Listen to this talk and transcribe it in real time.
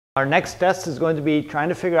Our next test is going to be trying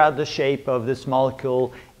to figure out the shape of this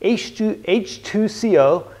molecule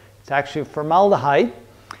H2CO. It's actually formaldehyde.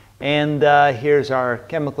 And here's our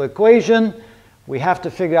chemical equation. We have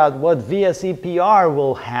to figure out what VSEPR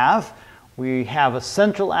will have. We have a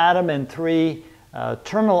central atom and three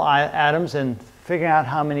terminal atoms, and figuring out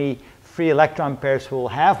how many free electron pairs we'll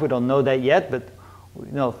have. We don't know that yet, but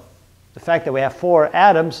we know the fact that we have 4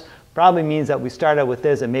 atoms probably means that we start out with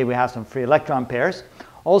this and maybe we have some free electron pairs.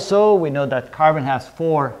 Also, we know that carbon has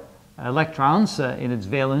 4 electrons in its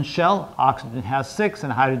valence shell, oxygen has 6,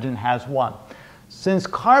 and hydrogen has 1. Since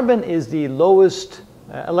carbon is the lowest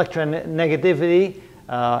electronegativity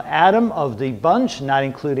atom of the bunch, not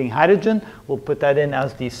including hydrogen, we'll put that in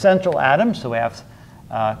as the central atom, so we have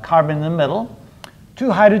carbon in the middle, 2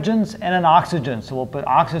 hydrogens and an oxygen. So we'll put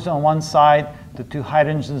oxygen on one side, the 2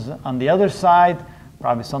 hydrogens on the other side,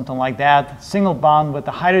 probably something like that, single bond with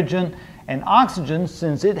the hydrogen. And oxygen,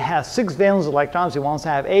 since it has 6 valence electrons, it wants to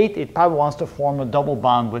have 8, it probably wants to form a double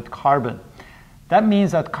bond with carbon. That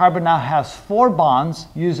means that carbon now has 4 bonds,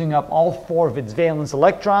 using up all 4 of its valence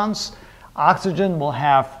electrons. Oxygen will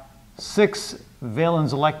have 6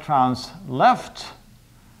 valence electrons left.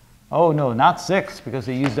 Oh no, not 6, because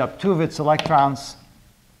it used up 2 of its electrons.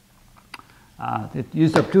 It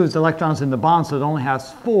used up 2 of its electrons in the bond, so it only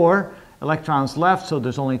has 4 electrons left, so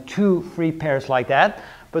there's only 2 free pairs like that.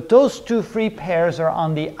 But those 2 free pairs are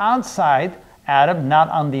on the outside atom, not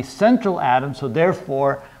on the central atom, so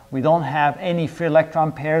therefore we don't have any free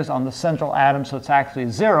electron pairs on the central atom, so it's actually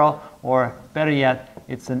 0, or better yet,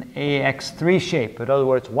 it's an AX3 shape. In other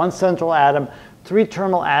words, 1 central atom, 3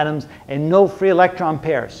 terminal atoms, and no free electron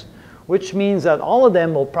pairs, which means that all of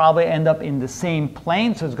them will probably end up in the same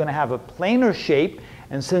plane, so it's going to have a planar shape,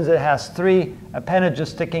 and since it has 3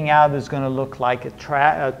 appendages sticking out, it's going to look like a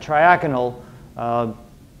trigonal or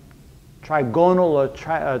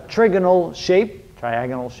trigonal shape.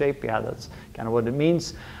 Trigonal shape, yeah, that's kind of what it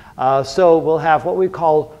means. So we'll have what we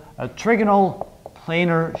call a trigonal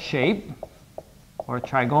planar shape, or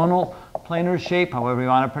trigonal planar shape, however you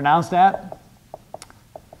want to pronounce that.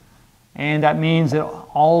 And that means that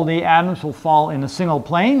all the atoms will fall in a single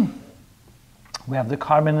plane. We have the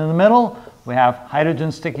carbon in the middle, we have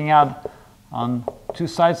hydrogen sticking out on 2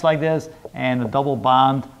 sides like this, and a double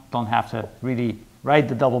bond. Don't have to really write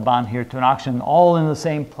the double bond here to an oxygen, all in the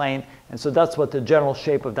same plane. And so that's what the general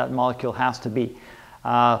shape of that molecule has to be.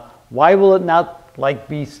 Why will it not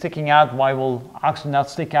be sticking out? Why will oxygen not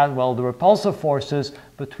stick out? Well, the repulsive forces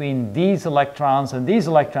between these electrons and these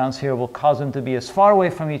electrons here will cause them to be as far away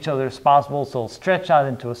from each other as possible, so they'll stretch out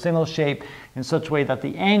into a single shape in such a way that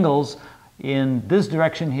the angles in this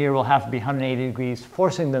direction here will have to be 180 degrees,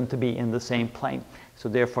 forcing them to be in the same plane. So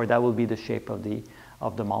therefore, that will be the shape of the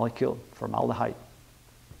molecule, formaldehyde.